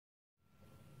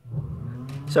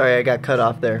Sorry, I got cut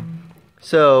off there.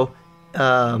 So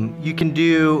you can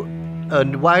do a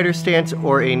wider stance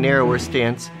or a narrower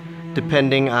stance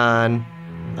depending on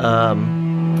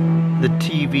the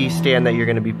TV stand that you're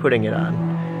going to be putting it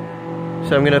on.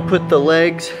 So I'm going to put the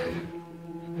legs,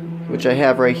 which I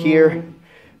have right here,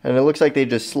 and it looks like they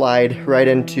just slide right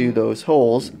into those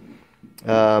holes.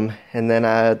 And then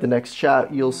the next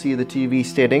shot you'll see the TV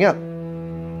standing up.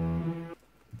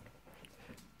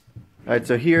 Alright,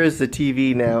 so here is the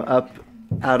TV now up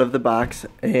out of the box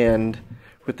and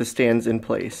with the stands in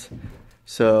place.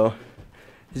 So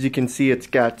as you can see, it's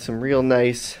got some real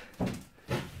nice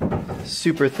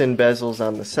super thin bezels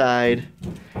on the side,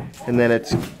 and then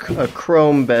it's a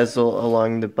chrome bezel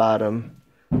along the bottom,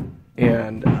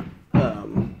 and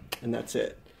that's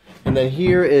it. And then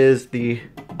here is the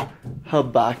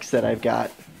hub box that I've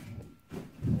got.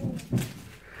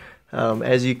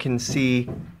 As you can see,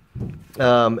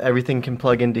 everything can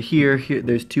plug into here.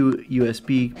 There's two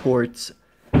USB ports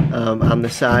on the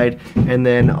side, and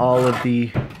then all of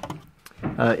the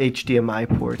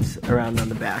HDMI ports around on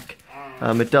the back.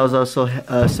 It does also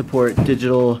support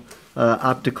digital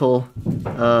optical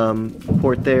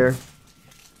port there,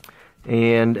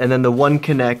 and then the One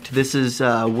Connect. This is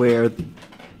where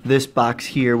this box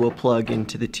here will plug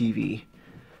into the TV.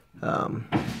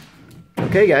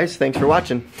 Okay guys, thanks for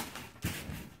watching.